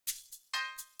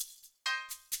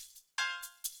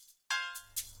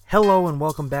Hello and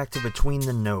welcome back to Between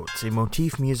the Notes, a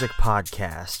Motif music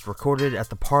podcast recorded at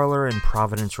the Parlor in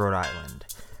Providence, Rhode Island.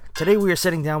 Today we are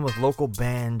sitting down with local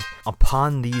band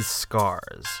Upon These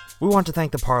Scars. We want to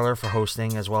thank the Parlor for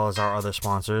hosting, as well as our other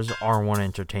sponsors, R1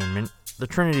 Entertainment, the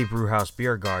Trinity Brewhouse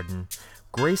Beer Garden,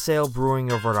 Grey Sail Brewing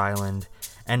of Rhode Island,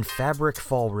 and Fabric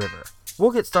Fall River.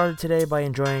 We'll get started today by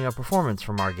enjoying a performance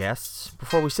from our guests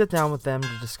before we sit down with them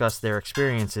to discuss their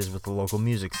experiences with the local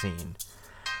music scene.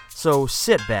 So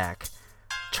sit back,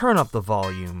 turn up the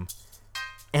volume,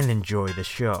 and enjoy the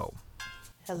show.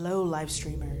 Hello, live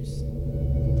streamers.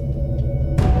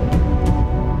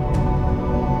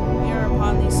 We are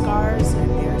Upon These Scars,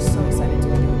 and we are so excited to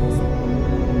be doing this.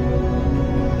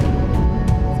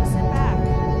 So sit back,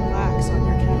 relax on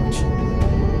your couch.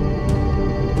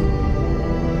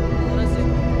 Let us in.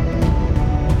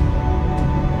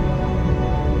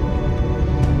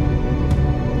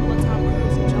 Pull a Tom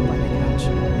Cruise and jump on your couch.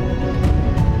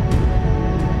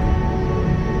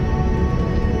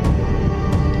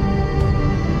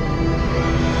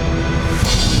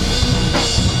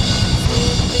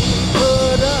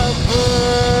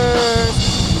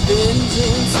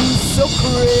 So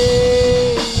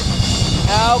great,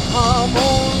 how come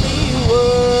only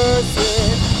words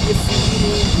when you're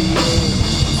feeding the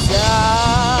inside?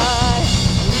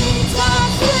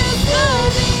 Sometimes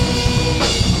yesterday,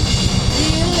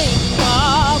 feeling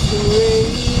of the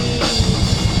rain,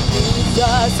 leaves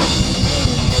us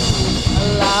eating you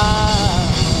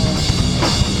alive.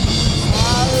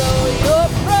 Swallow your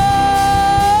pride,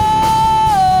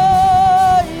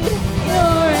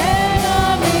 your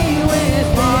enemy with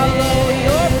follow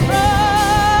your pride.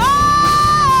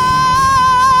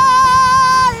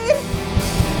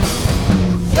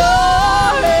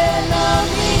 Your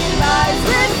enemy lies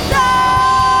inside.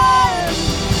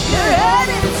 You're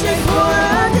headed straight for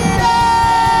a dead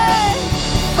end.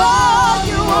 All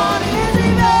you want is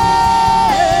revenge.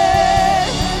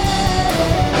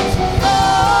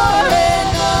 Your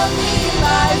enemy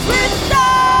lies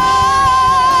inside.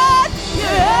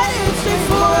 You're headed straight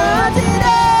for a dead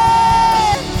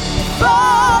end.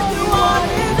 All you want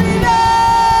is revenge.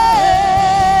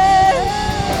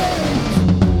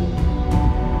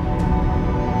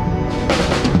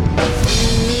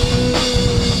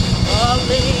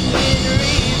 Falling in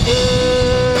reverse,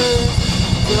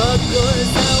 dug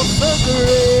yourself a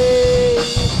grave.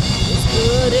 This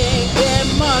couldn't get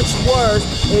much worse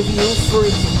if you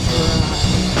freaking try.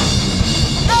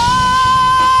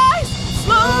 Eyes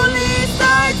slowly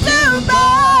start to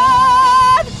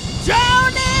burn,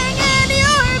 drowning in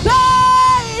your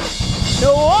pain.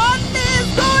 No one is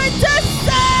going to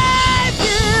save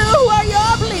you while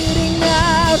you're bleeding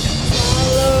out.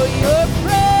 Swallow your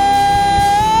pride.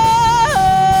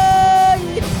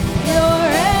 Your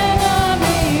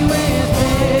enemy will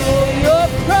pay your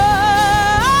pride.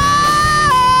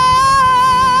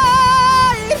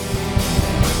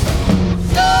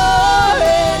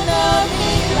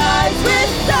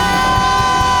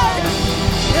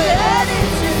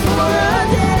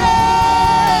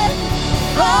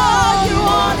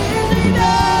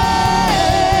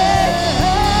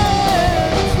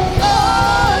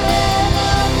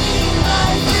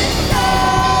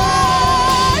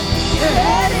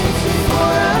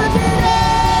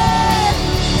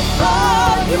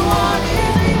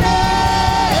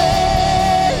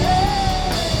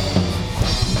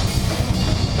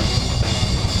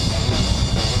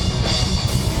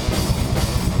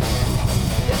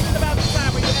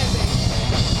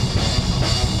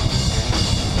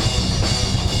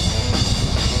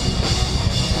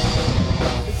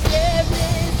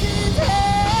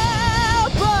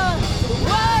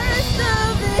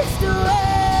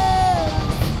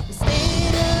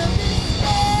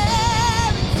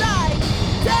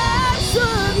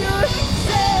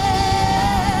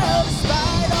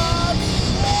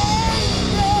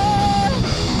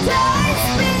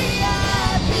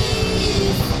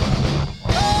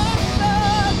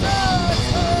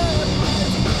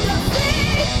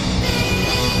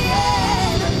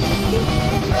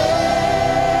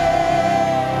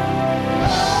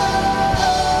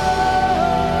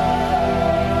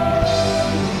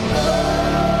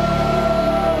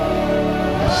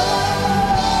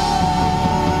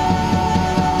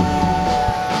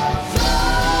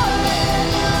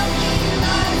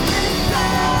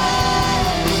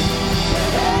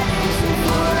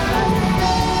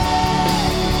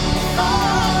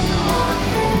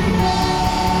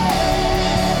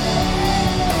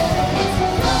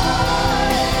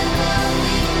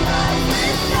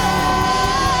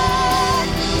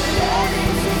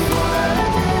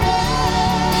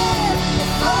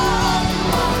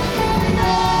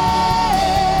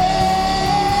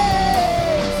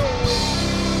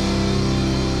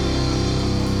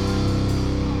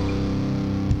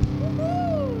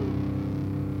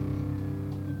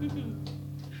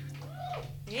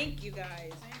 Thank you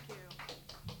guys. Thank you.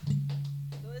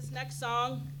 So this next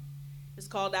song is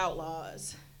called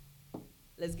Outlaws.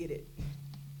 Let's get it.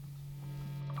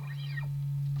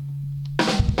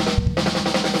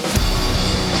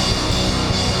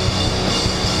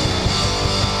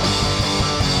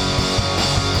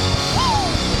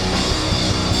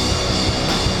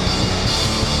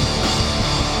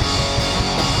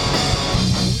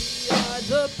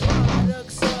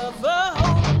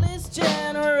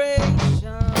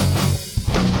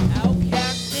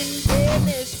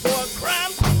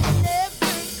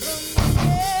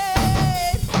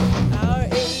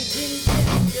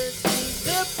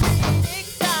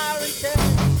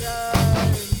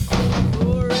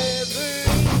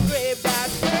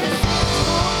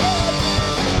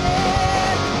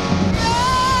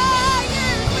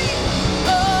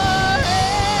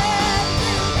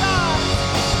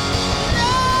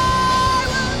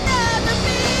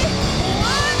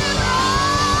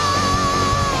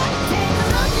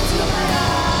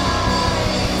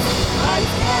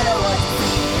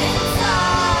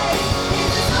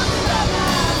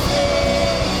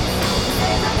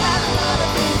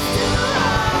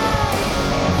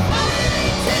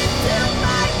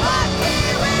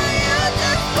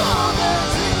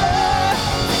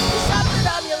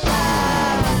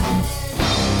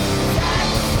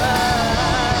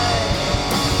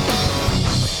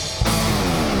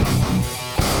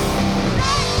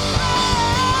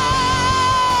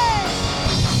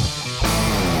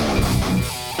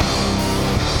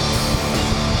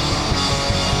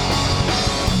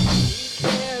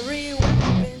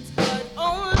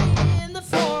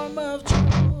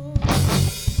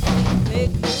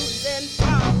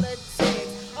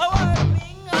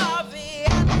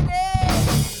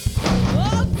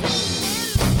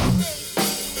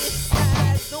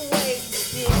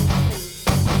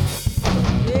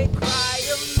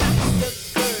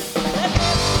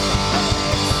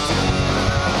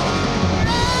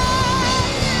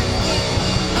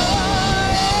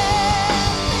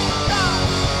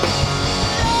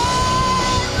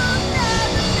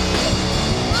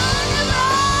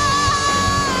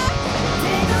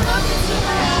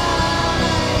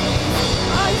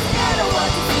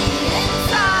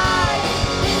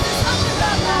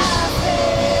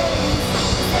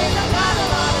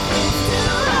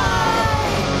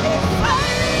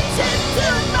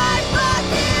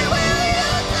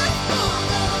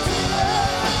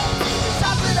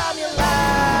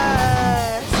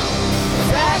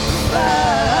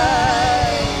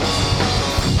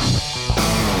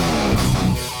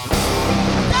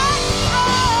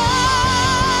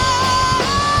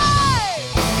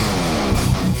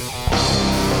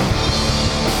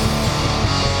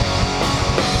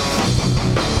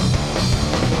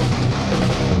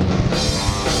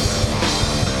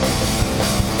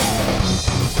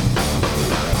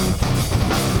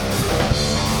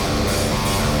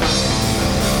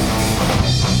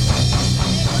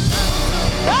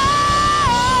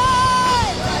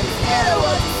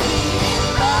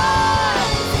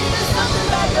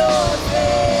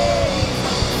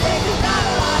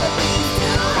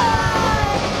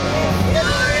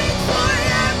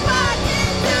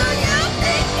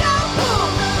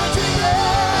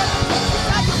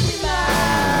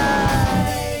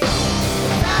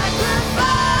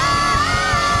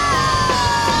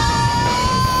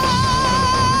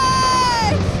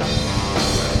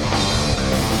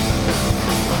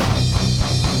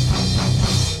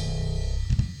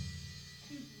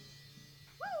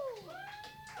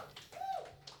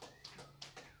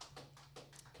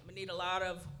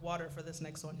 Water for this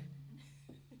next one.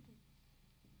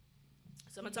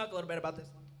 So I'm gonna talk a little bit about this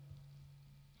one.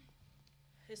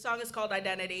 This song is called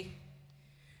Identity.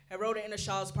 I wrote it in a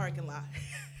Shaw's parking lot.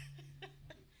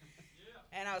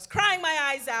 And I was crying my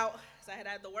eyes out because I had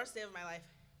had the worst day of my life.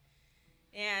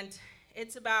 And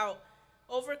it's about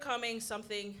overcoming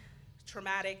something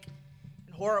traumatic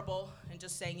and horrible and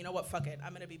just saying, you know what, fuck it,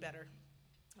 I'm gonna be better.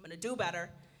 I'm gonna do better,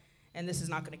 and this is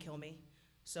not gonna kill me.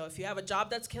 So if you have a job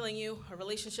that's killing you, a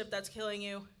relationship that's killing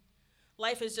you,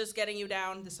 life is just getting you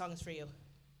down, this song is for you.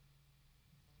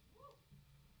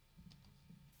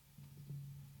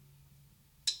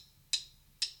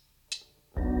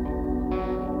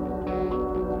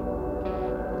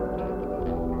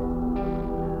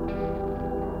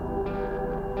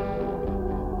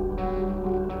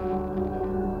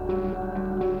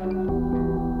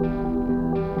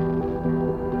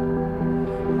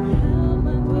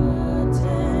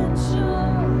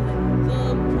 Potential in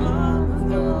the palm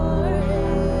of your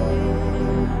hand.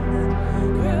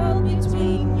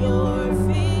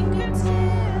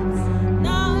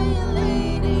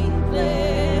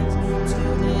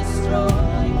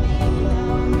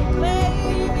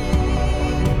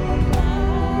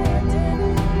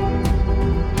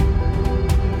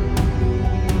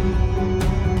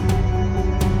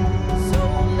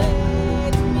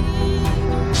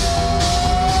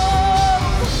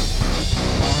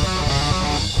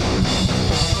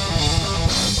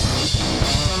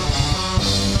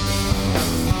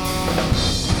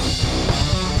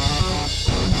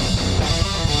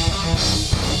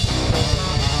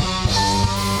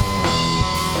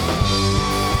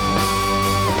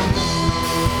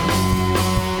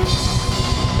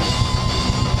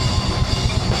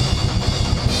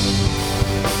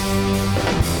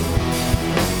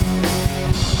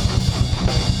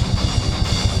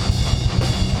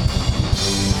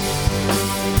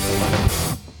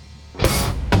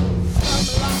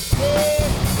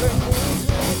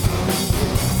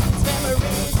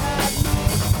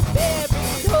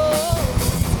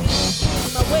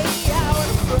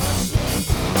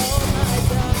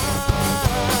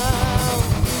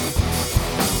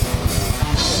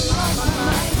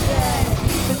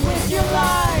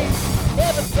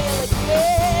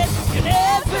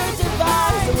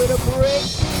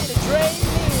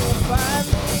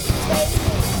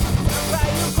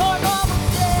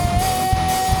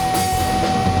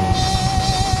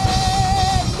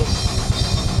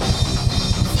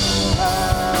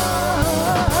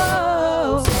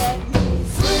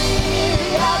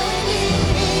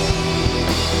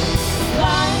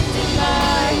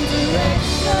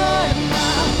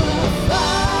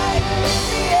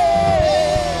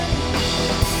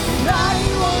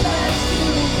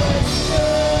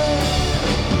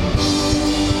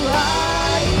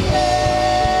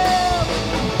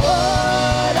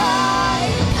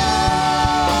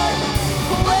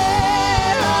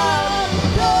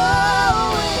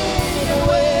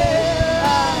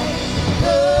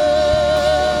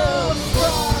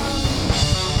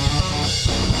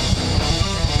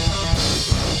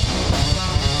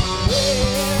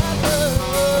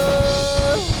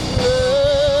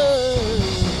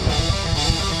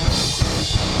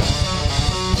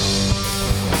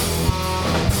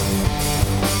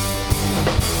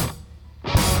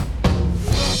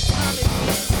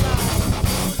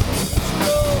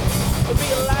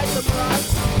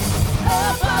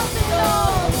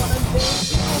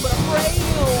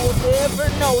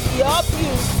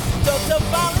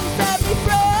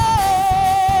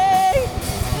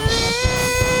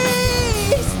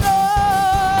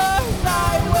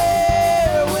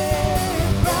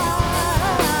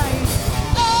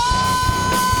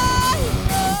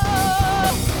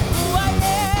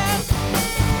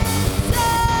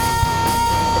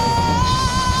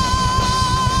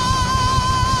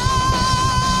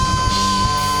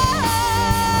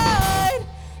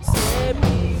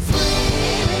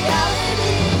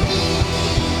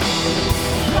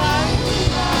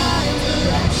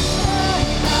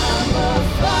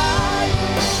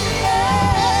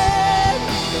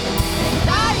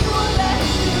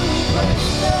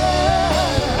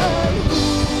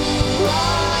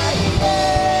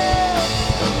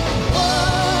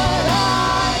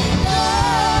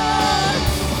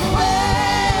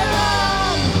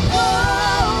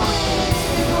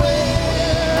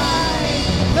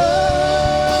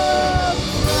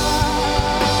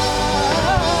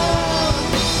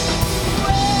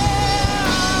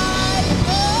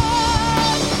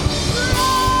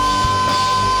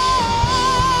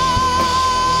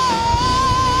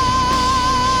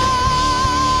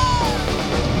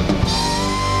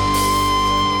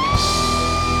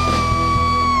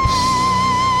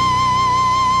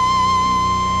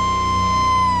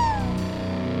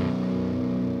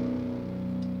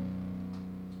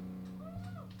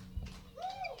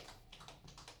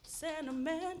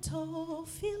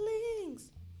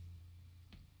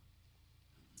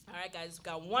 right, guys, we've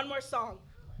got one more song.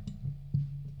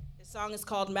 This song is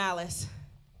called Malice.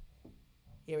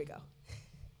 Here we go.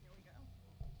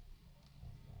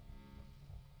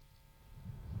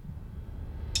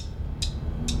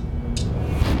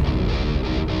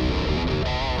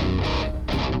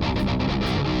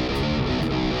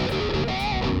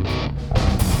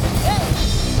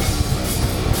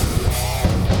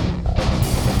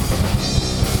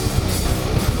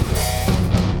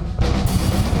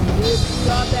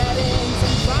 Thought that ends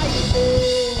in violence.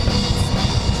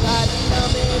 Try to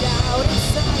numb it out in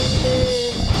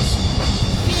silence.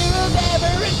 Fear of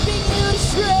ever ripping you to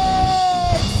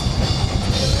shreds.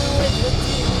 Dealing with the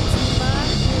demons in my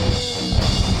head.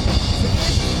 So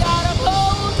if you got 'em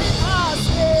holding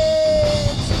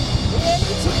hostage,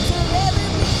 any chance of ever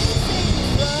being saved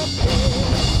from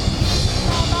this?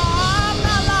 Mama, I'm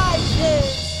not like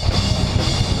this.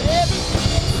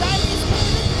 Everything inside me's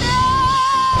giving in.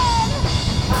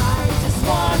 I just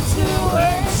want to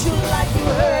hurt you like you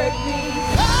hurt me.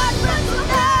 God runs will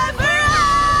never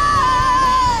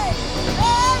hide.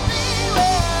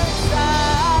 Everywhere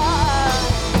inside.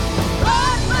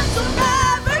 God runs will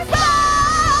never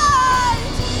find.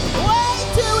 Way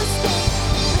to escape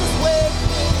this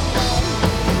waking night.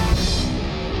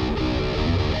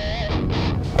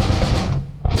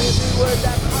 Every word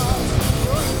that comes from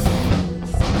your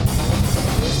lips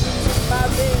listens to my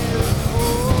very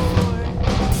core.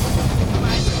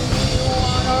 Might be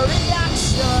one or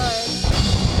reaction.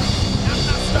 I'm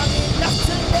not strong enough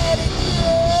to let it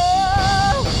go.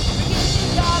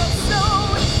 Forgetting God, I'm so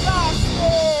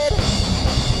exhausted.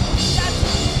 That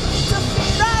need to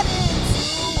fit right into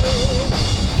it.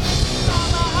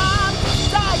 Mama, I'm just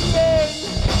dying.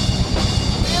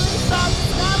 Feeling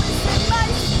something coming in my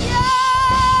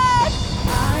skin.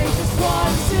 I just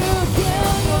want to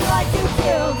kill you like you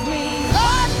killed me.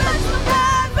 Heartbreaks will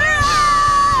never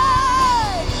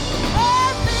hide.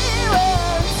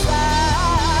 Everywhere inside.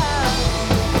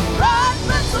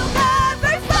 Heartbreaks will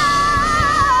never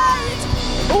find.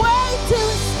 A way to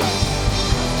escape.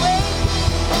 Waking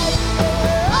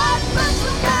nightmare. Heartbreaks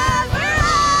will never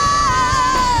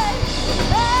hide.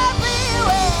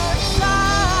 Everywhere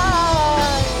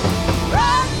inside.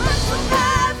 Heartbreaks will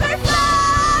never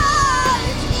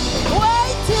find. A way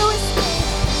to escape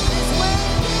this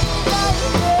waking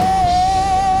nightmare.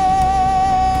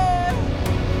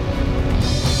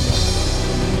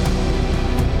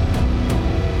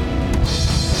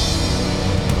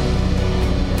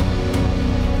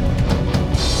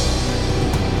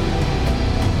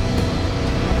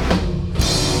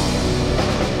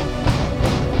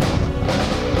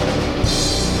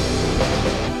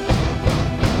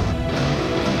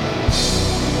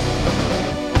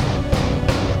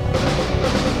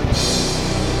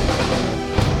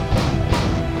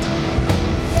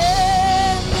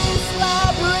 In this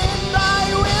labyrinth I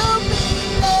will be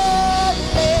led.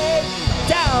 Lay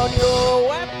down your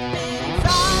weapons.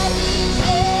 I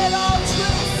shed all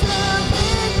trace of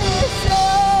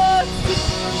innocence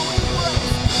to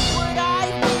embrace what I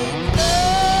become.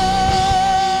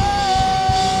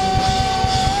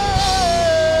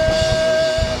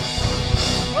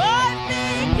 What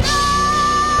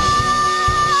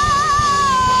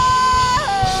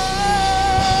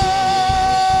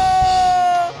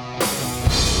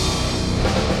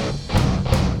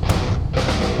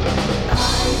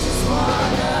I just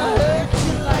wanna hurt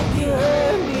you like you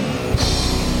hurt me.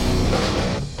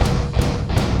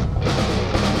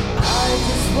 I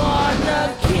just wanna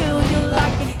kill you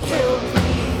like you killed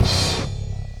me.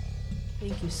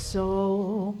 Thank you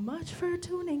so much for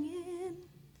tuning in.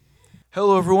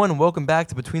 Hello, everyone, and welcome back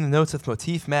to Between the Notes with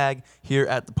Motif Mag here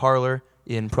at the Parlor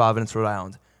in Providence, Rhode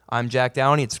Island. I'm Jack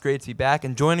Downey. It's great to be back,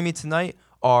 and joining me tonight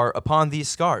are Upon These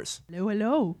Scars. Hello,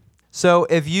 hello. So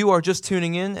if you are just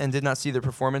tuning in and did not see their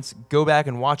performance, go back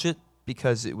and watch it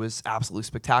because it was absolutely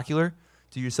spectacular.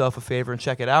 Do yourself a favor and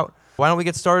check it out. Why don't we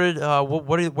get started?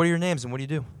 What are your names and what do you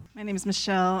do? My name is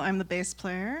Michelle. I'm the bass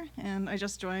player, and I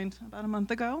just joined about a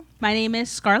month ago. My name is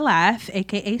Scar Laugh,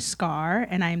 aka Scar,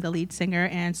 and I'm the lead singer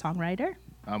and songwriter.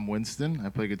 I'm Winston. I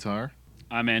play guitar.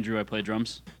 I'm Andrew. I play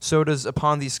drums. So does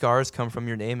Upon These Scars come from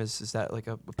your name? Is that like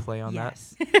a play on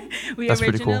Yes. that? We That's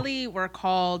pretty cool. originally were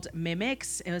called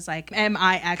Mimics. It was like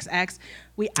MIXX.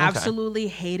 We absolutely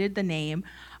hated the name.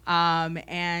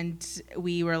 And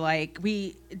we were like,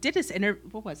 we did this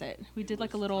what was it? We did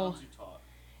like a little.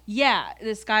 Yeah,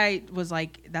 this guy was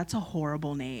like, "That's a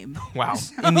horrible name." Wow.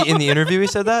 In the interview, he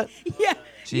said that? Yeah.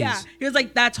 Jeez. Yeah. He was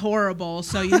like, "That's horrible.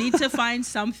 So you need to find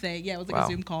something." Yeah, it was like Wow.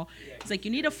 a Zoom call. It's like,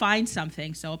 you need to find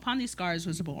something. So Upon These Scars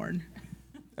was born.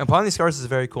 And Upon These Scars is a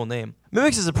very cool name.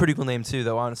 Mimics is a pretty cool name too,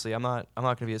 though. Honestly, I'm not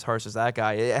gonna be as harsh as that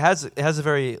guy. It has a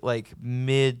very like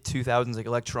mid 2000s like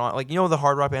electron, like the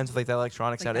hard rock bands with like that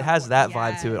electronic sound. It has that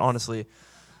vibe to it, honestly.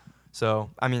 So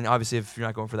I mean, obviously, if you're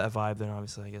not going for that vibe, then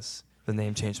obviously I guess the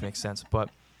name change makes sense. But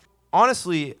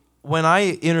honestly, when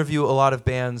I interview a lot of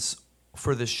bands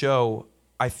for the show,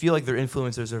 I feel like their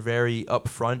influencers are very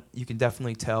upfront. You can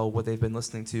definitely tell what they've been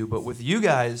listening to. But with you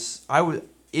guys,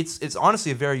 it's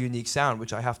honestly a very unique sound,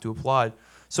 which I have to applaud.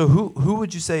 So who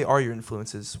would you say are your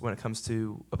influences when it comes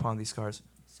to Upon These Scars?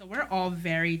 So we're all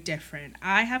very different.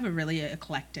 I have a really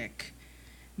eclectic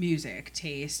music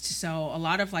taste. So a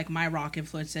lot of like my rock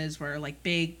influences were like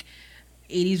big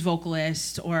 80s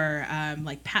vocalists or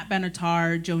like Pat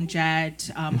Benatar, Joan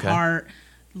Jett, Hart.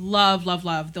 Love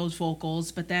those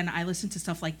vocals. But then I listened to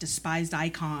stuff like Despised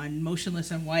Icon,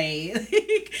 Motionless in White,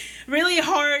 like really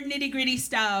hard nitty gritty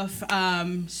stuff.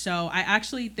 So I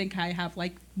actually think I have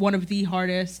like one of the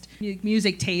hardest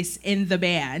music tastes in the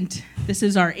band. This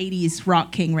is our 80s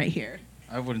rock king right here.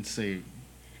 I wouldn't say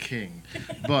king,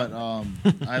 but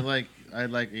I like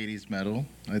 80s metal.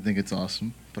 I think it's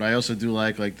awesome. But I also do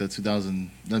like the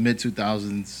mid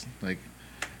 2000s like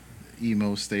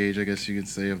emo stage, I guess you could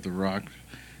say, of the rock.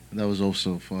 That was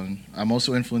also fun. I'm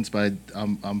also influenced by,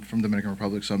 I'm from Dominican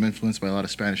Republic, so I'm influenced by a lot of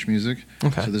Spanish music.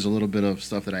 Okay. So there's a little bit of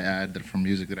stuff that I add from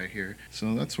music that I hear.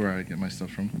 So that's where I get my stuff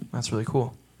from. That's really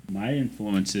cool. My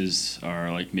influences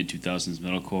are like mid 2000s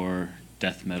metalcore,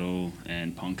 death metal,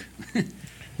 and punk.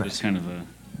 It's kind of a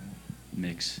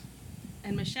mix.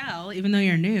 And Michelle, even though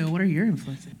you're new, what are your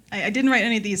influences? I didn't write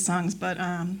any of these songs, but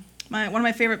one of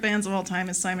my favorite bands of all time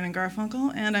is Simon and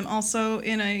Garfunkel, and I'm also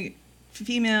in a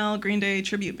female Green Day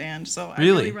tribute band, so I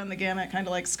really run the gamut, kind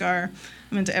of like Scar.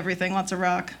 I'm into everything, lots of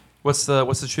rock. What's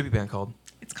the tribute band called?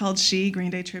 It's called She, Green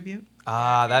Day Tribute.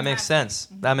 Ah, that makes sense.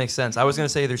 That makes sense. I was gonna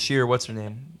say either She or what's her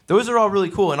name. Those are all really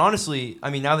cool, and honestly,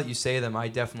 I mean, now that you say them, I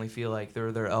definitely feel like there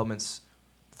are elements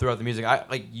throughout the music. I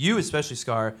like you, especially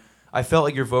Scar. I felt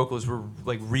like your vocals were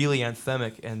like really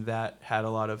anthemic, and that had a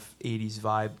lot of 80s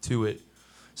vibe to it.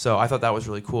 So I thought that was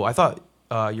really cool. I thought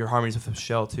your harmonies with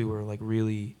Michelle too were like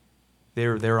really, they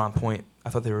were on point. I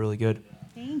thought they were really good.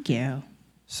 Thank you.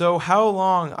 So how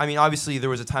long, I mean, obviously there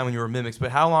was a time when you were Mimics,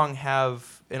 but how long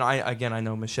and I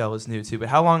know Michelle is new too, but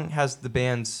how long has the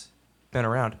bands been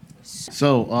around?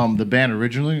 So the band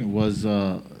originally was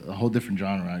a whole different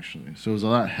genre, actually. So it was a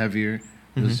lot heavier.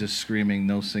 It was just screaming,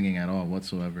 no singing at all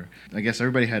whatsoever. I guess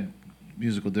everybody had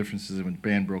musical differences, and when the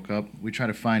band broke up, we tried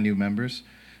to find new members.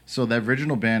 So the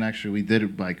original band, actually, we did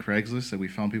it by Craigslist, and we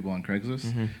found people on Craigslist.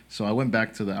 Mm-hmm. So I went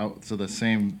back to the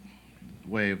same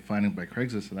way of finding by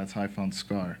Craigslist, and that's how I found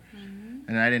Scar. Mm-hmm.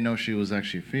 And I didn't know she was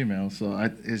actually a female, so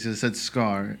it just said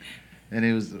Scar, and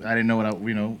I didn't know what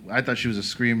I thought she was a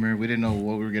screamer. We didn't know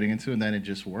what we were getting into, and then it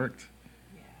just worked.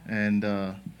 Yeah.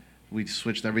 And we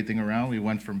switched everything around. We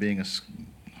went from being a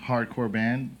hardcore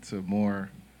band to more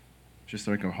just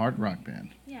like a hard rock band.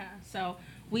 Yeah, so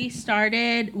we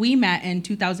met in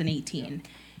 2018.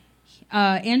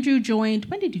 Andrew joined,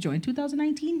 when did you join,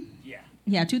 2019?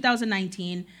 Yeah,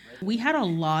 2019. We had a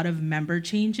lot of member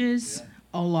changes,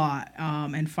 a lot.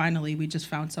 And finally, we just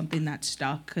found something that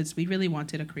stuck because we really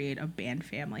wanted to create a band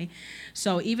family.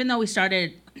 So even though we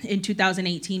started in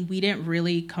 2018, we didn't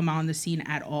really come on the scene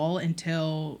at all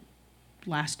until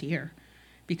last year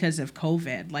because of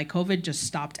COVID. Like, COVID just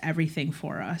stopped everything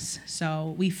for us.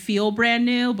 So we feel brand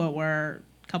new, but we're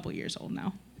a couple years old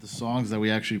now. The songs that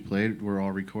we actually played were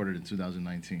all recorded in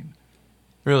 2019.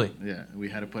 Really? Yeah, we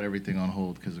had to put everything on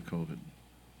hold because of COVID.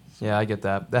 So, Yeah, I get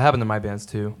that. That happened to my bands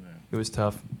too. yeah. It was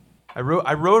tough. I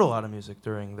wrote a lot of music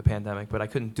during the pandemic, but I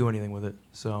couldn't do anything with it.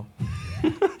 So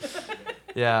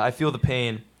yeah, I feel the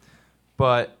pain.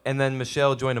 And then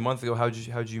Michelle joined a month ago. How'd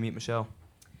you meet Michelle?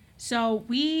 So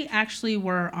we actually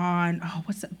were on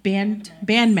band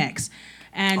mix,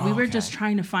 and we were just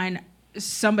trying to find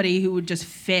somebody who would just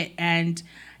fit. And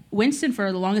Winston,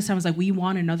 for the longest time, was like, we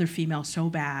want another female so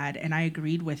bad, and I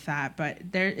agreed with that. But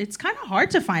it's kind of hard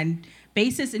to find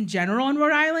bassists in general in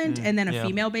Rhode Island, and then a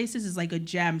female bassist is like a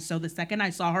gem. So the second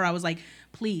I saw her, I was like,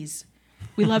 please,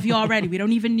 we love you already. We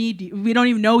don't even need you. We don't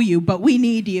even know you, but we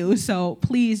need you. So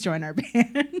please join our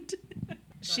band.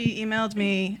 She emailed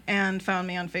me and found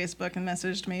me on Facebook and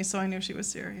messaged me, so I knew she was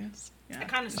serious. Yeah. I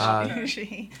kind of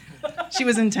She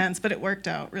was intense, but it worked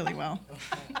out really well.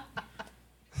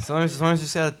 Sometimes you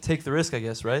just gotta take the risk, I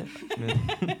guess, right? I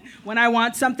mean, when I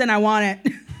want something, I want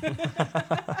it.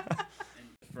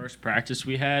 First practice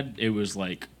we had, it was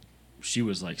like, she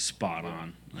was like spot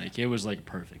on. Like, it was like a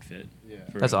perfect fit. Yeah.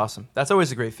 that's awesome. That's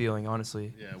always a great feeling,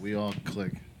 honestly. Yeah, we all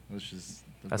click, which is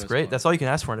the That's best great. part. That's all you can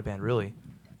ask for in a band, really.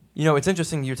 You know, it's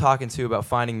interesting you're talking too about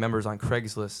finding members on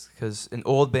Craigslist, because an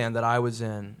old band that I was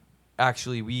in,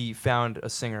 actually we found a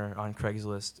singer on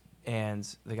Craigslist, and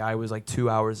the guy was like 2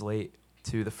 hours late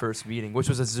to the first meeting, which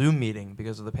was a Zoom meeting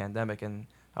because of the pandemic, and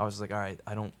I was like, all right,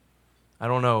 I don't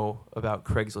know about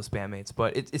Craigslist bandmates,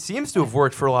 but it seems to have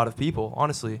worked for a lot of people,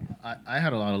 honestly. I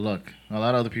had a lot of luck. A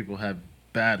lot of other people had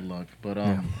bad luck, but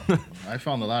I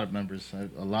found a lot of members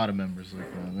like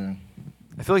that. Yeah.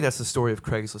 I feel like that's the story of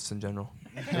Craigslist in general.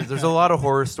 There's a lot of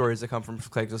horror stories that come from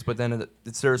Craigslist, but then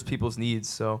it serves people's needs.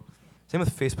 So, same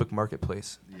with Facebook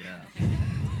Marketplace.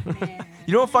 Yeah.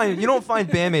 You don't find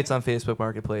bandmates on Facebook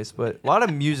Marketplace, but a lot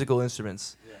of musical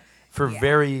instruments for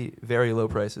very, very low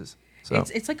prices. So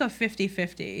it's like a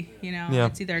 50-50, you know. Yeah.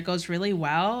 It's either it goes really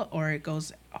well or it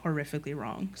goes horrifically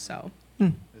wrong. So.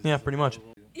 Yeah, pretty much.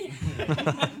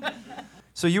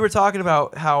 So you were talking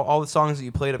about how all the songs that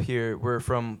you played up here were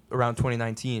from around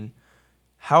 2019.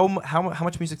 How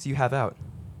much music do you have out?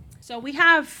 So we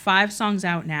have 5 songs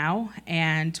out now,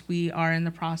 and we are in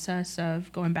the process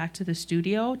of going back to the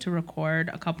studio to record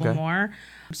a couple more,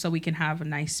 so we can have a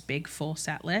nice big full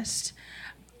set list.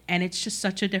 And it's just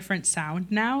such a different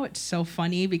sound now. It's so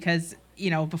funny because, you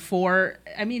know, before,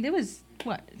 I mean, it was,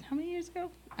 what, how many years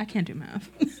ago? I can't do math.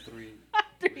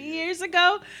 3 years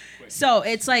ago. So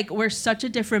it's like we're such a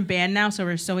different band now, so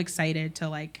we're so excited to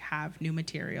like have new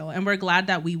material. And we're glad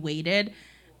that we waited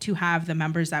to have the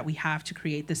members that we have to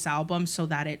create this album, so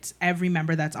that it's every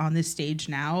member that's on this stage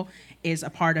now is a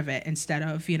part of it, instead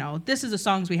of, you know, this is the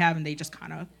songs we have and they just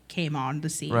kind of came on the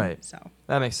scene. Right. So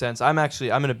that makes sense. I'm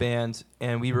in a band,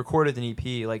 and we recorded an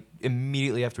EP like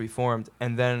immediately after we formed,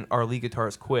 and then our lead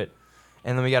guitarist quit.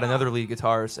 And then we got another lead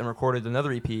guitarist and recorded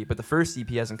another EP, but the first EP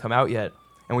hasn't come out yet.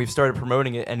 And we've started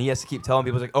promoting it, and he has to keep telling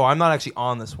people, like, oh, I'm not actually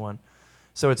on this one.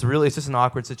 So it's just an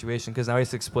awkward situation, because now he has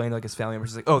to explain to like his family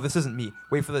members, like, oh, this isn't me.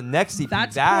 Wait for the next EP.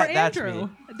 That's poor Andrew.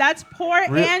 That's poor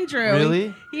Andrew.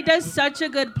 Really? He does such a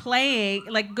good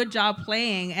job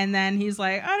playing, and then he's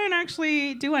like, I didn't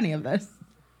actually do any of this.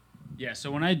 Yeah,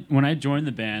 so when I joined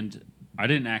the band, I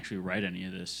didn't actually write any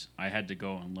of this. I had to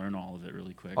go and learn all of it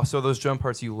really quick. Oh, so those drum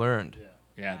parts you learned.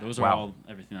 Yeah, those are all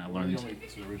everything I learned.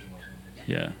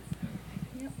 Yeah.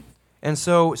 And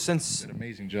so since An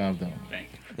amazing job, though. Thank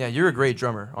you. yeah, you're a great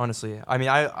drummer, honestly. I mean,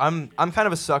 I'm kind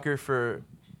of a sucker for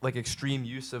like extreme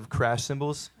use of crash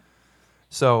cymbals,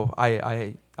 so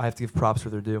I have to give props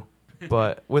where they're due.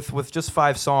 But with just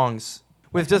 5 songs,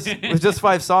 with just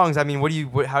 5 songs, I mean,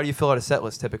 how do you fill out a set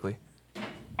list typically?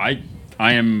 I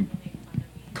am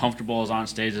comfortable as on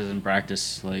stage as in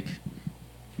practice. Like,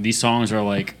 these songs are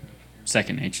like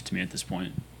second nature to me at this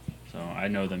point, so I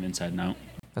know them inside and out.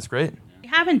 That's great. We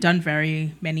haven't done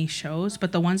very many shows,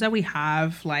 but the ones that we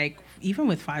have, like, even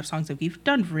with 5 songs, like, we've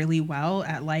done really well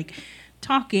at, like,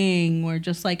 talking or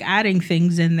just, like, adding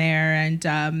things in there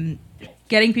and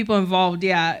getting people involved,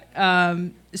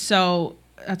 so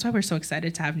that's why we're so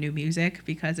excited to have new music,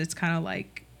 because it's kind of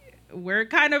like, we're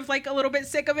kind of, like, a little bit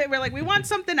sick of it. We're like, we want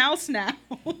something else now.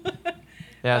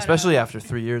 Yeah, especially after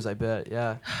 3 years, I bet,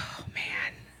 yeah. Oh,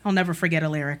 man. I'll never forget a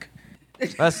lyric.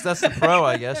 That's the pro,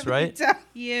 I guess, right? Tell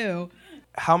you.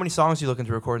 How many songs are you looking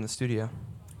to record in the studio?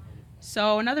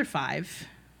 So another 5.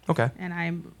 Okay. And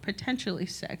I'm potentially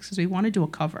 6, because we want to do a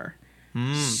cover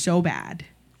so bad.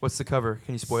 What's the cover?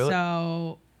 Can you spoil it?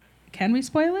 So, can we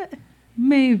spoil it?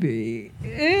 Maybe.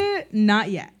 Not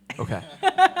yet. Okay.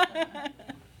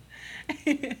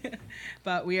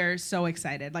 But we are so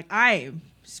excited. Like, I'm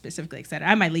specifically excited.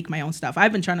 I might leak my own stuff.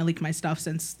 I've been trying to leak my stuff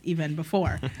since even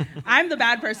before. I'm the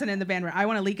bad person in the band where I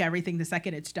want to leak everything the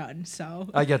second it's done. So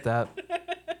I get that.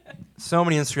 So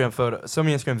many Instagram photos, so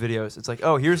many Instagram videos. It's like,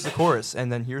 oh, here's the chorus,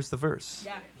 and then here's the verse.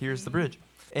 Yeah. Here's the bridge.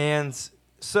 And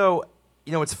so,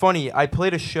 you know, it's funny. I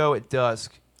played a show at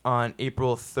Dusk on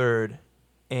April 3rd,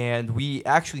 and we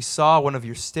actually saw one of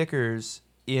your stickers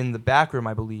in the back room,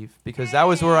 I believe, because that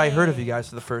was where I heard of you guys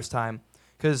for the first time.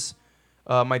 Because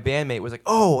my bandmate was like,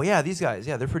 oh, yeah, these guys,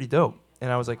 yeah, they're pretty dope.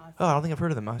 And I was like, oh, I don't think I've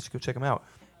heard of them. I should go check them out.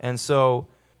 And so,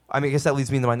 I mean, I guess that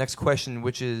leads me into my next question,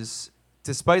 which is,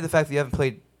 despite the fact that you haven't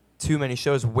played too many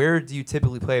shows, where do you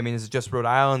typically play? I mean, is it just Rhode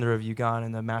Island, or have you gone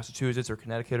into Massachusetts or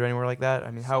Connecticut or anywhere like that?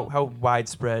 I mean, how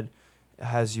widespread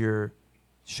has your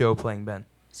show playing been?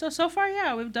 So far,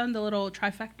 yeah, we've done the little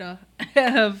trifecta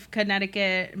of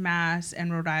Connecticut, Mass,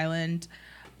 and Rhode Island.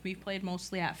 We've played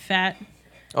mostly at FET.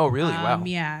 Oh, really? Wow.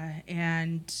 Yeah,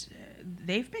 and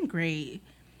they've been great.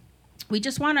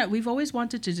 We've always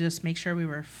wanted to just make sure we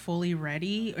were fully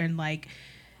ready and, like,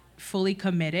 fully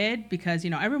committed, because, you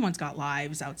know, everyone's got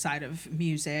lives outside of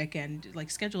music, and, like,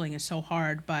 scheduling is so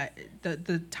hard, but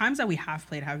the times that we have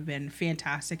played have been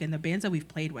fantastic, and the bands that we've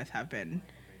played with have been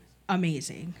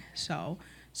amazing. So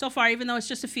far, even though it's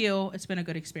just a few, it's been a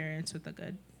good experience with a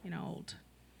good, old.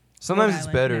 Sometimes it's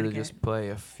Island, better to just play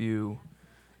a few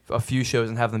shows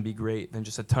and have them be great than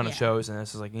just a ton of Yeah. shows and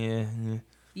it's just like, yeah.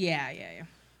 Yeah.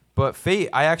 But Fate,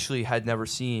 I actually had never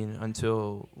seen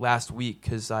until last week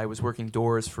because I was working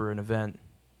doors for an event.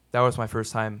 That was my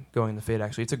first time going to Fate,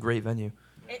 actually. It's a great venue.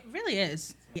 It really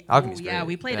is. Alchemy's yeah, great,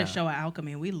 we played yeah. a show at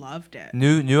Alchemy. We loved it.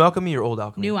 New Alchemy or Old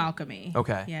Alchemy? New Alchemy.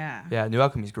 Okay. Yeah. Yeah, New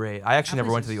Alchemy's great. I actually That never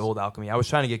place went to the is- Old Alchemy. I was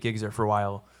trying to get gigs there for a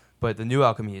while, but the New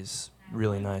Alchemy is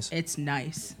really nice. It's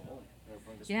nice.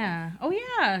 Yeah. Oh,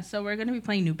 yeah. So we're going to be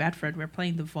playing New Bedford. We're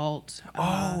playing The Vault.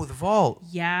 Oh, the Vault.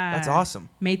 Yeah. That's awesome.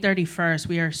 May 31st.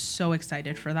 We are so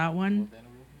excited for that one.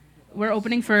 We're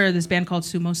opening for this band called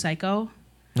Sumo Psycho,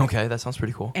 Okay, that sounds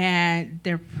pretty cool. and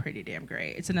they're pretty damn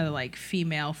great. It's another like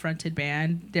female fronted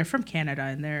band. They're from Canada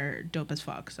and they're dope as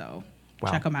fuck. So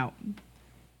Wow. check them out.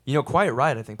 You know, Quiet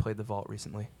Riot, I think, played the Vault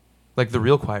recently. Like the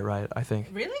real Quiet Riot, I think.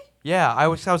 Really? Yeah, I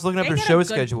was looking up their get a show good-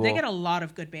 schedule. They get a lot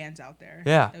of good bands out there.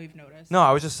 Yeah. That we've noticed. No,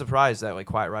 I was just surprised that like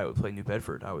Quiet Riot would play New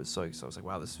Bedford. I was like,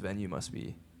 wow, this venue must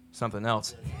be something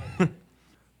else.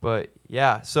 But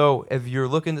yeah, so if you're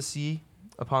looking to see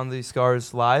Upon These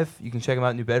Scars live, you can check them out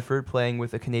in New Bedford, playing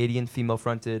with a Canadian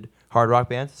female-fronted hard rock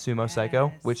band, Sumo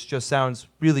Psycho, Yes. which just sounds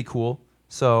really cool.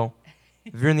 So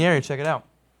if you're in the area, check it out.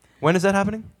 When is that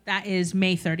happening? That is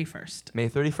May 31st. May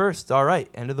 31st. All right,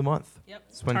 end of the month. Yep.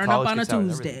 It's when Turn college up on a gets out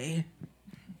and everything.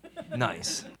 Tuesday.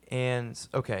 Nice. And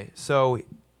okay, so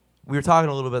we were talking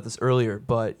a little about this earlier,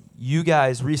 but you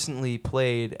guys recently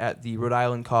played at the Rhode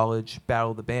Island College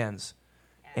Battle of the Bands,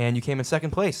 and you came in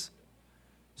second place.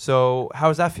 So how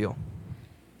does that feel?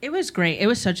 It was great. It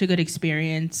was such a good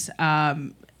experience.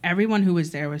 Everyone who was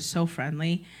there was so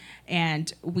friendly.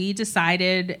 And we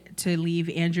decided to leave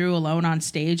Andrew alone on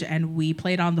stage, and we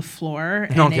played on the floor.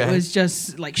 And Okay. it was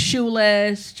just like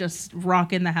shoeless, just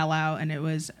rocking the hell out. And it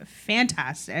was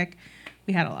fantastic.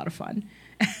 We had a lot of fun.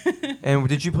 And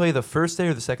did you play the first day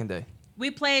or the second day? We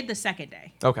played the second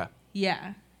day. Okay.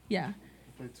 Yeah. Yeah. You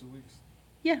played 2 weeks.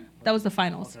 Yeah. That was the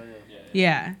finals.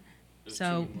 Yeah.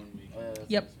 So,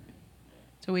 yep.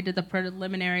 So we did the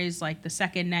preliminaries like the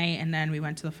second night, and then we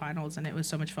went to the finals, and it was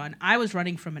so much fun. I was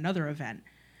running from another event.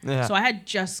 Yeah. So I had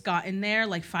just gotten there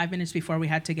like 5 minutes before we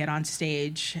had to get on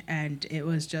stage, and it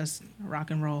was just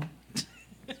rock and roll.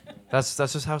 That's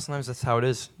just how sometimes that's how it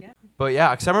is. Yeah. But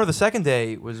yeah, 'cause I remember the second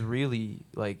day was really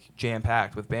like jam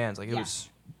packed with bands. Like it Yeah. was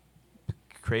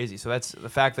crazy. So that's the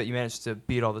fact that you managed to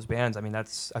beat all those bands. I mean, I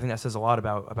think that says a lot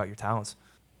about your talents.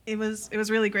 It was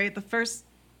really great.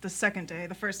 The second day,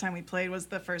 the first time we played was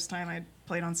the first time I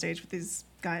played on stage with these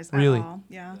guys Really? at all.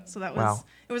 Yeah. So that was Wow.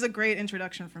 It was a great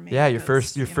introduction for me. Yeah, your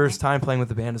because, first time playing with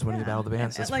the band is winning the Battle of the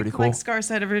Bands. And That's like, pretty cool. Like Scar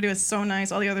said, everybody was so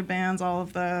nice. All the other bands, all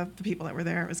of the people that were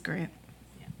there, it was great.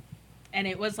 And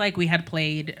it was like we had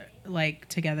played like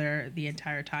together the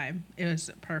entire time. It was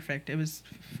perfect. It was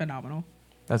phenomenal.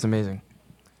 That's amazing.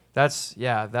 That's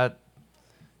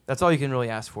all you can really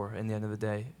ask for in the end of the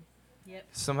day. Yep.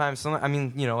 Sometimes, I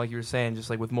mean, you know, like you were saying, just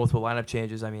like with multiple lineup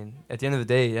changes, I mean, at the end of the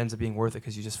day, it ends up being worth it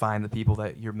because you just find the people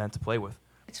that you're meant to play with.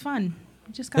 It's fun.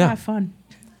 You just gotta Yeah. have fun.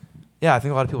 Yeah, I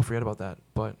think a lot of people forget about that.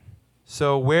 But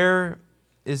so where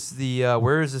is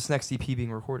this next EP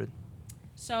being recorded?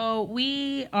 So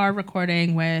we are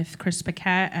recording with Chris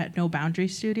Paquette at No Boundary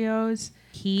Studios.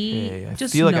 He Okay, I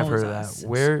just feel like I've knows heard of us. that.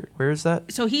 Where is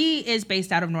that? So he is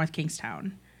based out of North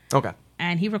Kingstown, Okay.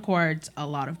 and he records a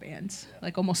lot of bands,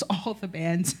 like almost all the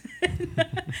bands,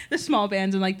 the small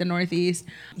bands in like the Northeast.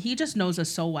 He just knows us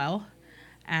so well,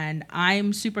 and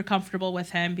I'm super comfortable with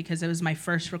him because it was my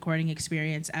first recording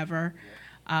experience ever.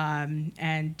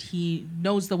 And he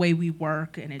knows the way we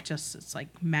work, and it's like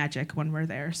magic when we're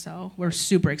there. So we're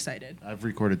super excited. I've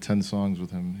recorded 10 songs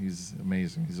with him. He's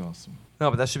amazing. He's awesome. No,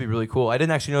 but that should be really cool. I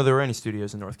didn't actually know there were any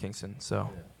studios in North Kingston, so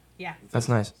Yeah, that's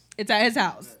nice. it's at his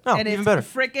house, Oh, and even it's better.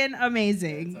 freaking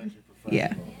amazing.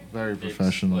 Yeah, Very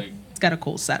professional. it's got a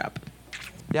cool setup.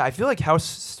 Yeah, I feel like house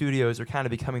studios are kind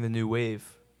of becoming the new wave.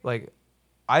 Like,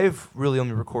 I've really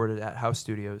only recorded at house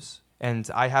studios, and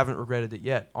I haven't regretted it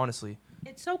yet, honestly.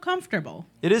 It's so comfortable.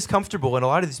 It is comfortable, and a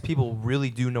lot of these people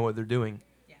really do know what they're doing.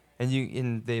 Yeah.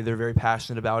 And they're very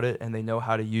passionate about it, and they know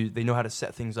how to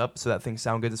set things up so that things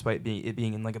sound good despite it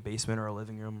being in like a basement or a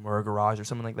living room or a garage or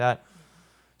something like that.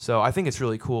 So I think it's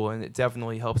really cool, and it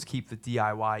definitely helps keep the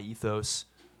DIY ethos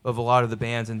of a lot of the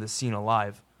bands in the scene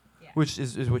alive, Yeah. which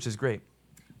is great.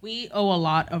 We owe a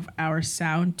lot of our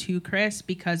sound to Chris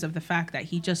because of the fact that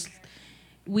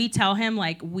we tell him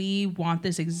like we want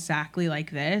this exactly like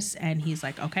this, and he's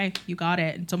like, okay, you got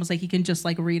it. It's almost like he can just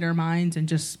like read our minds and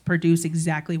just produce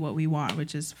exactly what we want,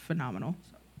 which is phenomenal.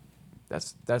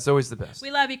 That's always the best.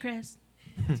 We love you, Chris.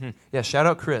 Yeah, shout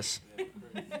out Chris.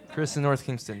 Chris in North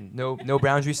Kingston. No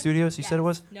Boundary Studios, you said it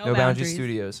was? No Boundary boundaries.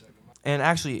 Studios. And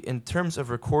actually, in terms of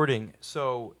recording,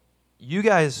 so you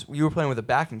were playing with a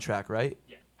backing track, right?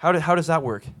 Yeah. How does that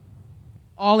work?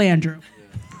 All Andrew.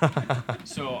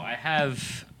 So I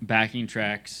have backing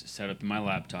tracks set up in my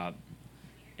laptop,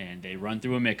 and they run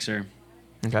through a mixer,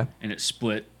 Okay. and it's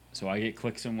split. So I get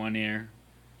clicks in one ear,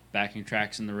 backing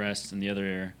tracks in the rest in the other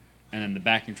ear, and then the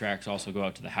backing tracks also go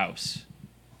out to the house.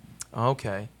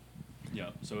 Okay.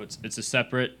 Yeah. So it's a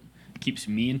separate, keeps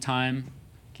me in time,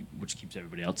 which keeps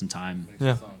everybody else in time, Makes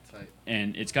Yeah. it sound tight.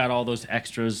 and it's got all those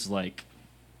extras like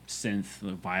synth,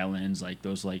 the violins, like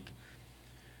those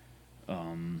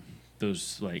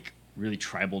really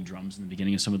tribal drums in the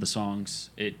beginning of some of the songs.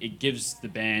 It gives the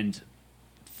band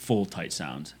full tight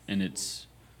sound, and it's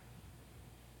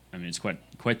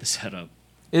quite the setup.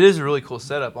 It is a really cool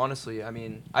setup, honestly. I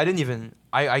mean, I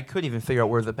couldn't even figure out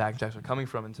where the backing tracks were coming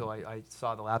from until I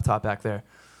saw the laptop back there.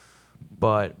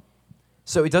 But,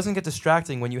 so it doesn't get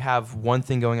distracting when you have one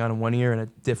thing going on in one ear and a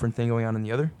different thing going on in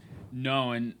the other?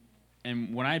 No, and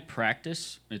when I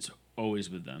practice, it's always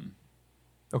with them.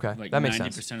 Okay, Like that makes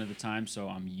 90% sense. of the time, so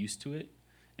I'm used to it,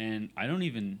 and I don't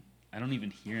even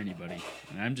hear anybody,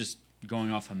 and I'm just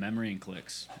going off of memory and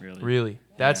clicks. Really?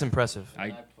 That's Yeah. impressive.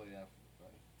 I play to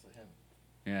him.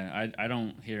 Yeah, I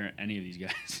don't hear any of these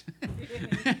guys.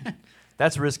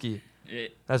 That's risky.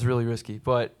 It, That's really risky.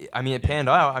 But, I mean, it panned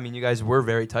out. I mean, you guys were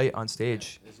very tight on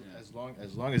stage.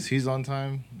 As long as he's on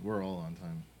time, we're all on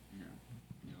time.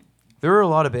 There are a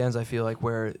lot of bands, I feel like,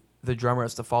 where the drummer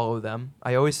has to follow them.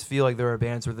 I always feel like there are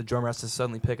bands where the drummer has to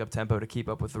suddenly pick up tempo to keep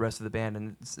up with the rest of the band.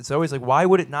 And it's always like, why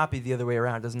would it not be the other way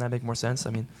around? Doesn't that make more sense? I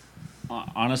mean,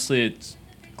 honestly, it's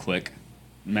click,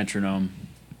 metronome.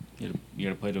 You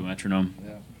gotta play to a metronome.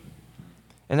 Yeah.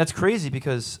 and that's crazy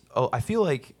because I feel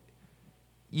like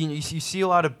you see a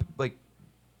lot of like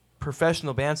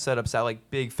professional band setups at like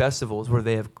big festivals where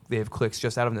they have clicks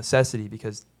just out of necessity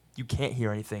because you can't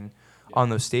hear anything on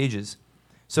those stages.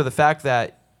 So the fact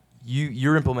that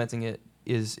you're implementing it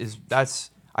is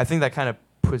that's, I think that kind of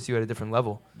puts you at a different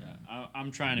level. Yeah,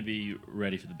 I'm trying to be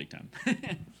ready for the big time.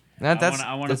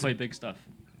 I want to play big stuff.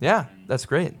 Yeah, that's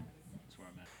great. That's where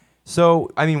I'm at. So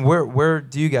I mean, where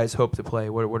do you guys hope to play?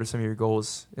 What are some of your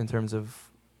goals in terms of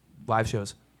live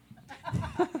shows?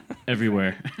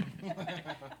 Everywhere.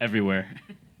 Everywhere.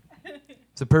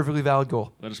 It's a perfectly valid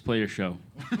goal. Let us play your show.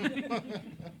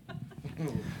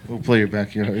 We'll play your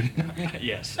backyard.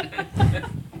 Yes.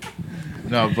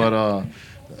 No, but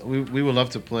we would love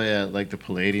to play at like the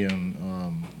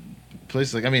Palladium,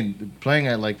 places like, I mean, playing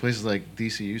at like places like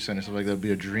DC Youth Center, stuff like that would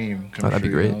be a dream come that'd be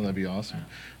true. great. You know? That'd be awesome.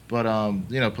 But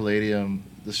Palladium,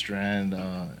 the Strand,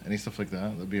 any stuff like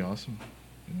that, that'd be awesome.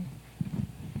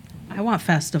 I want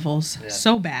festivals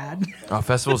so bad. Oh,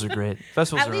 festivals are great.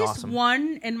 Festivals At are least awesome.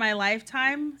 one in my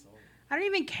lifetime. I don't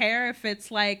even care if it's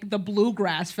like the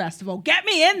Bluegrass Festival. Get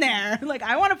me in there. Like,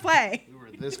 I want to play. We were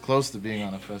this close to being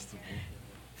on a festival.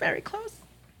 Very close.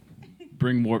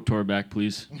 Bring Warped Tour back,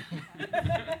 please.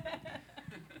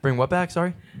 Bring what back?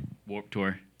 Sorry. Warped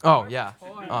Tour. Oh yeah.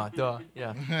 Duh.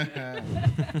 Yeah.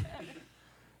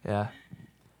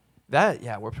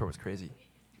 Yeah. Warped Tour was crazy.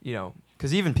 You know,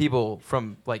 because even people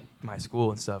from like my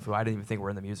school and stuff who I didn't even think were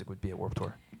in the music would be at Warped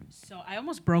Tour. So I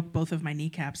almost broke both of my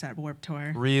kneecaps at Warped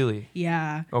Tour. Really?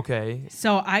 Yeah. Okay.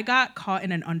 So I got caught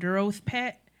in an under oath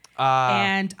pit.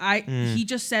 And he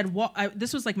just said,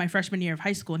 this was like my freshman year of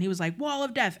high school. And he was like, Wall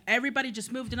of Death. Everybody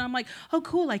just moved. And I'm like, oh,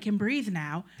 cool. I can breathe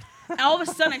now. And all of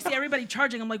a sudden I see everybody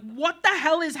charging. I'm like, what the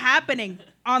hell is happening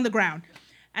on the ground?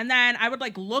 And then I would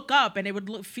like look up and it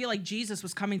would feel like Jesus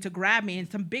was coming to grab me.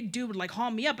 And some big dude would like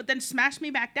haul me up, but then smash me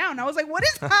back down. I was like, what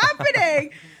is happening?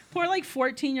 Poor like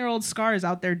 14-year-old Scars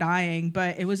out there dying.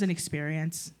 But it was an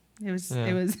experience. It was.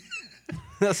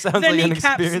 That sounds The like an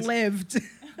kneecaps experience. lived.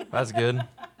 That's good.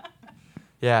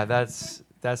 Yeah,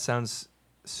 that sounds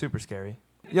super scary.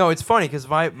 You know, it's funny because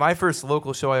my first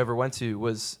local show I ever went to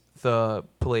was the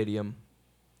Palladium,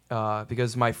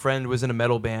 because my friend was in a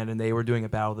metal band and they were doing a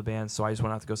battle of the bands, so I just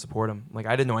went out to go support him. Like,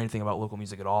 I didn't know anything about local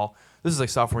music at all. This is like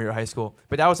sophomore year of high school,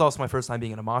 but that was also my first time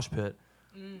being in a mosh pit,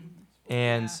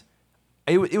 and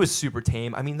it was super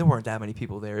tame. I mean, there weren't that many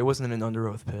people there. It wasn't an under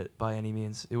oath pit by any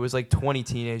means. It was like 20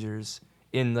 teenagers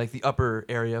in like the upper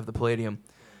area of the Palladium.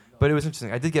 But it was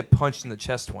interesting. I did get punched in the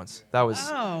chest once. That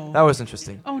was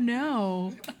interesting. Oh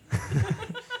no.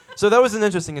 So that was an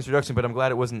interesting introduction, but I'm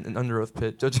glad it wasn't an under oath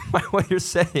pit, judging by what you're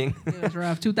saying. It was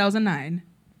rough. 2009.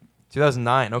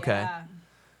 2009. Okay.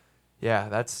 Yeah,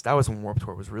 that was when Warped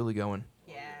Tour was really going.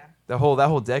 Yeah. That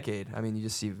whole decade. I mean, you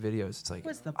just see videos. It's like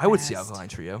Was the I would see best. Alkaline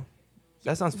Trio.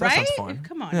 That sounds Right? fun.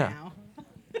 Come on Yeah. now.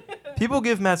 People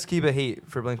give Matt Skiba hate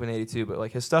for Blink-182, but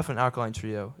like his stuff in Alkaline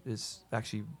Trio is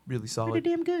actually really solid. Pretty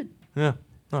damn good. Yeah,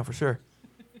 no, for sure.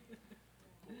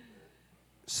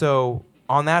 So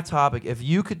on that topic, if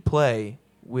you could play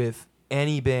with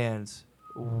any bands,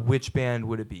 which band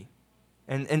would it be?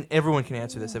 And everyone can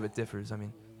answer this if it differs. I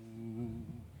mean,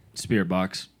 Spirit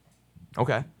Box.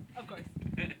 okay. Of course.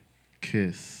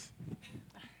 Kiss.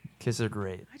 Kiss are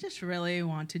great. I just really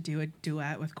want to do a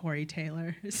duet with Corey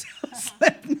Taylor. So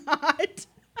Slipknot.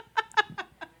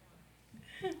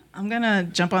 I'm gonna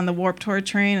jump on the Warped Tour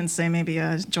train and say maybe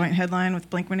a joint headline with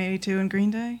Blink-182 and Green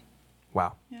Day.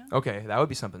 Wow. Yeah. Okay, that would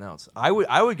be something else. I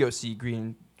would go see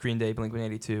Green Day,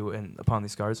 Blink-182, and Upon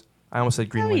These Scars. I almost said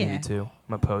Green Hell yeah. 182.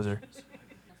 I'm a poser.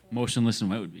 Motionless in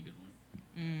White would be a good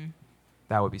one.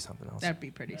 That would be something else. That'd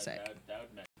be pretty sick.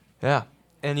 Yeah.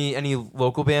 Any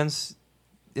local bands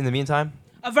in the meantime?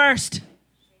 Averst.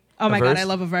 Oh my God, Averst? I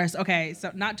love Averst. Okay,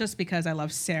 so not just because I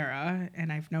love Sarah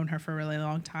and I've known her for a really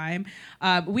long time.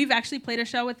 We've actually played a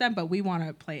show with them, but we want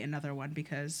to play another one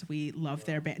because we love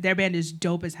their band. Their band is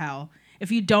dope as hell.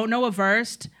 If you don't know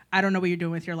Averst, I don't know what you're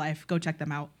doing with your life. Go check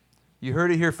them out. You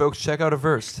heard it here, folks. Check out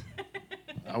Averst.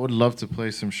 I would love to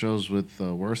play some shows with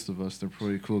Worst of Us. They're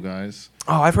pretty cool guys.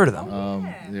 Oh, I've heard of them.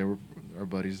 Yeah, we're our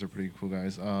buddies. They're pretty cool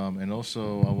guys. And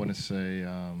also, I want to say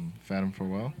Fathom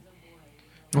Farewell.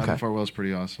 Fathom Okay. Farewell is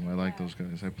pretty awesome. I like those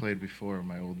guys. I played before in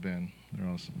my old band. They're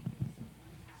awesome.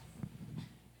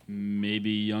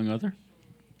 Maybe Young Other.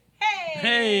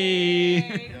 Hey!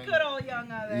 Good old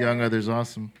Young Other. Young Other's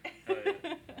awesome.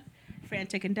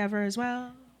 Frantic Endeavor as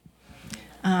well.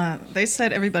 They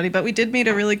said everybody, but we did meet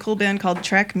a really cool band called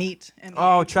Track Meet.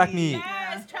 Oh, Track Meet.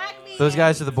 Yes, track me. Those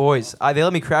guys are the boys. They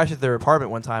let me crash at their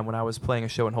apartment one time when I was playing a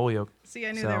show in Holyoke. See,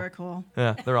 I knew So- they were cool.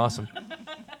 Yeah, they're awesome.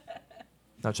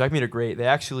 No, Track Meet are great.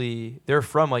 They're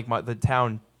from like the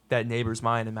town that neighbors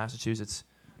mine in Massachusetts.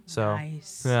 So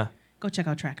Nice. yeah, Go check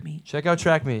out Track Meet. check out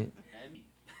Track Meet.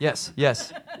 Yes,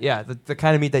 yeah, the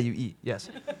kind of meat that you eat. Yes.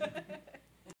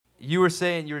 You were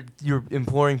saying you're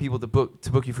imploring people to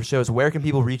book you for shows. Where can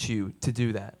people reach you to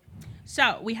do that?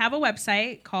 So we have a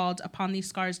website called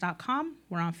uponthesescars.com.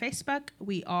 We're on Facebook.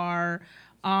 We are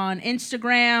on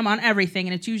Instagram, on everything,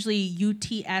 and it's usually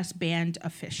UTS Band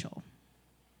Official.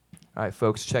 All right,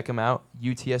 folks, check them out.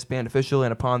 UTS Band Official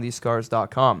and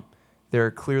uponthesescars.com.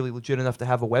 They're clearly legit enough to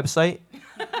have a website,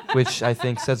 which I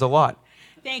think says a lot.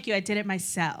 Thank you. I did it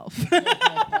myself.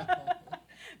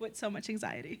 With so much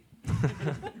anxiety.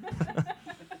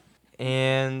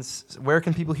 And where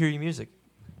can people hear your music?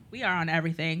 We are on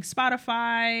everything.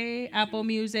 Spotify, Apple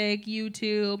Music,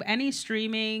 YouTube, any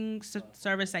streaming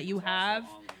service that you have.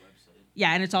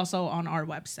 Yeah, and it's also on our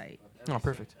website. Oh,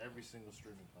 perfect. Every single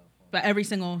streaming platform. But every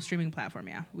single streaming platform,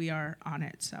 yeah, we are on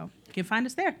it. So you can find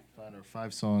us there. Find our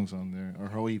 5 songs on there, our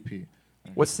whole EP.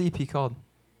 What's the EP called?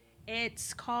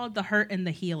 It's called The Hurt and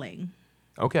the Healing.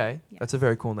 Okay, Yeah. that's a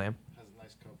very cool name. Has a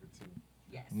nice cover too.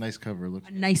 Yes. Nice cover. Looks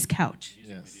A nice couch.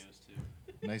 yes.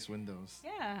 Nice windows.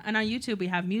 Yeah, and on YouTube we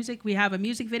have music. We have a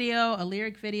music video, a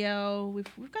lyric video.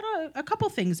 We've got a couple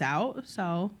things out,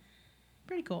 so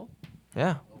pretty cool.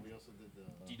 Yeah. We also did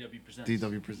DW Presents.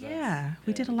 DW Presents. Yeah,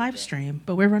 we did a live stream,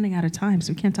 but we're running out of time,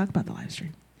 so we can't talk about the live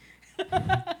stream.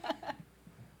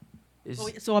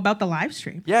 So about the live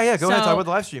stream. Go ahead, talk So- about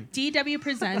the live stream. DW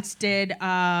Presents did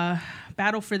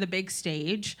Battle for the Big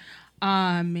Stage,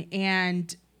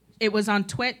 and it was on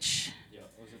Twitch.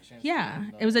 Yeah,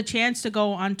 it was a chance to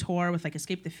go on tour with like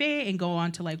Escape the Fate and go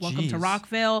on to like Welcome to Jeez.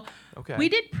 Rockville. Okay. We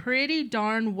did pretty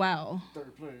darn well.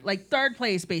 Like third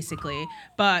place basically.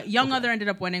 But Young Other ended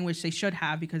up winning, which they should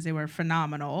have because they were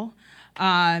phenomenal.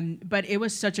 But it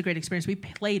was such a great experience. We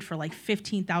played for like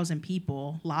 15,000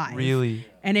 people live. Really?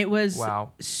 And it was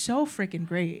Wow. so freaking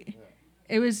great.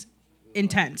 It was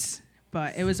intense,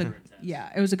 but it was it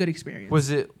was a good experience.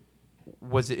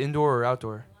 Was it indoor or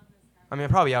outdoor? I mean,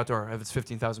 probably outdoor. If it's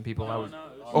 15,000 people, I would.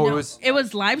 Oh, it was. It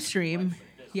was live stream.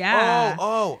 Yeah.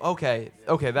 Oh, okay,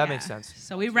 that makes Yeah. sense.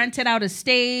 So we rented out a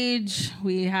stage.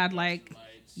 We had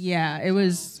it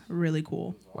was really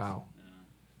cool. Wow.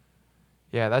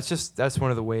 Yeah, that's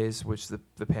one of the ways which the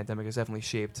pandemic has definitely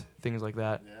shaped things like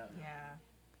that. Yeah.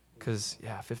 Because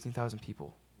 15,000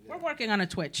 people. We're working on a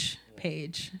Twitch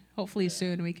page. Hopefully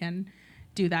soon we can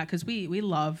do that because we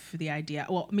love the idea.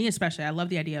 Well, me especially. I love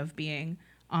the idea of being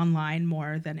online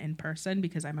more than in person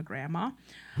because I'm a grandma.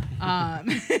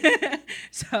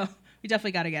 So we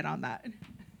definitely got to get on that.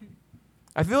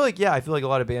 I feel like a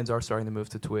lot of bands are starting to move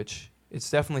to Twitch. It's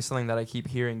definitely something that I keep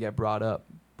hearing get brought up,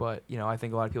 but I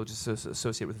think a lot of people just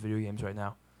associate with video games right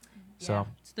now. So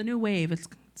It's the new wave. It's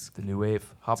the new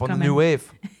wave. Hop on coming. the new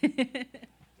wave.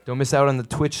 Don't miss out on the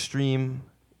Twitch stream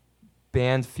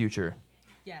band future.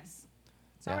 Yes.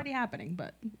 It's Yeah. already happening,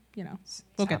 but, you know, It's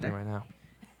we'll get there. happening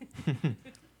right now.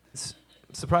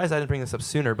 Surprised I didn't bring this up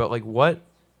sooner, but what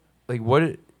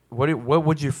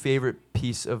would your favorite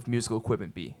piece of musical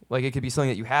equipment be? Like, it could be something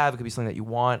that you have, it could be something that you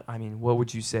want. I mean, what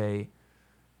would you say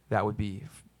that would be?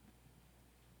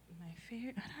 My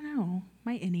favorite, I don't know.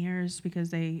 My in-ears,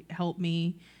 because they help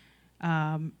me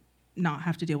not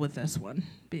have to deal with this one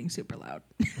being super loud.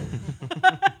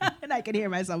 And I can hear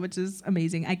myself, which is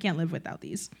amazing. I can't live without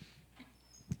these.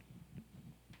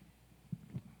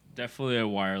 Definitely a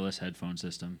wireless headphone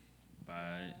system.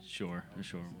 Sure.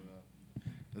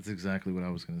 That's exactly what I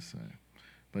was gonna say.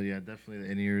 But yeah, definitely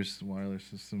the in-ears wireless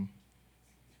system.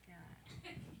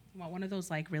 You want one of those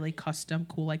like really custom,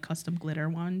 cool, like custom glitter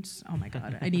ones? Oh my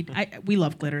god, we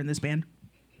love glitter in this band.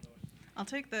 I'll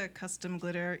take the custom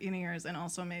glitter in-ears and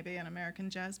also maybe an American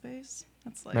jazz bass.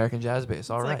 That's like American jazz bass,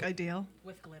 all that's right. like ideal.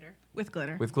 With glitter. With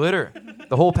glitter. With glitter,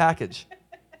 the whole package.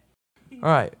 All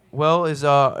right. Well,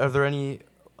 are there any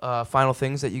final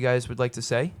things that you guys would like to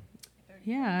say?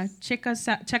 Yeah, check us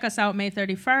out May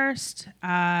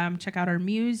 31st. Check out our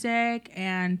music,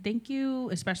 and thank you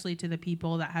especially to the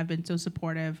people that have been so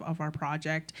supportive of our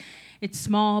project. It's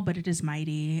small, but it is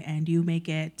mighty, and you make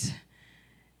it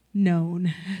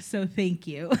known. So thank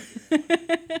you.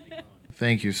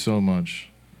 Thank you so much.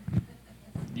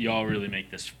 Y'all really make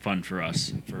this fun for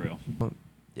us, for real.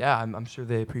 Yeah, I'm sure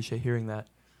they appreciate hearing that.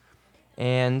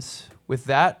 And with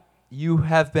that, you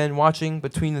have been watching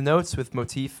Between the Notes with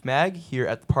Motif Mag here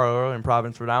at the Parlor in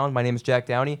Providence, Rhode Island. My name is Jack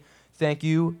Downey. Thank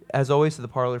you, as always, to the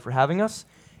Parlor for having us.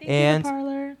 Thank you, the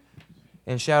Parlor.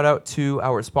 And shout out to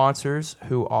our sponsors,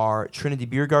 who are Trinity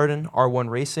Beer Garden, R1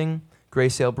 Racing, Gray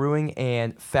Sail Brewing,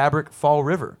 and Fabric Fall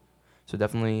River. So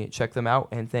definitely check them out,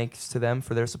 and thanks to them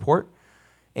for their support.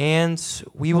 And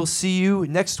we will see you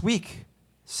next week.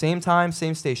 Same time,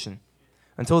 same station.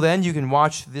 Until then, you can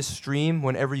watch this stream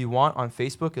whenever you want on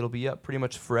Facebook. It'll be up pretty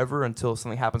much forever until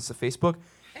something happens to Facebook.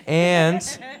 And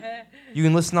you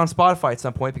can listen on Spotify at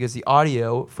some point, because the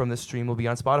audio from this stream will be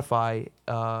on Spotify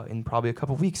in probably a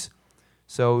couple weeks.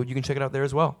 So you can check it out there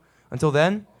as well. Until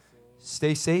then,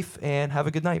 stay safe and have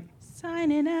a good night.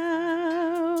 Signing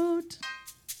out.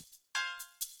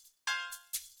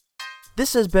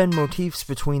 This has been Motifs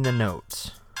Between the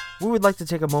Notes. We would like to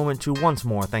take a moment to once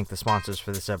more thank the sponsors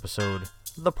for this episode: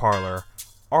 The Parlor,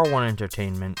 R1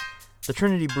 Entertainment, the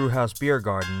Trinity Brewhouse Beer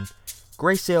Garden,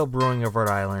 Gray Sail Brewing of Rhode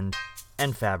Island,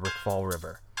 and Fabric Fall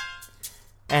River.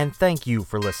 And thank you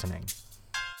for listening.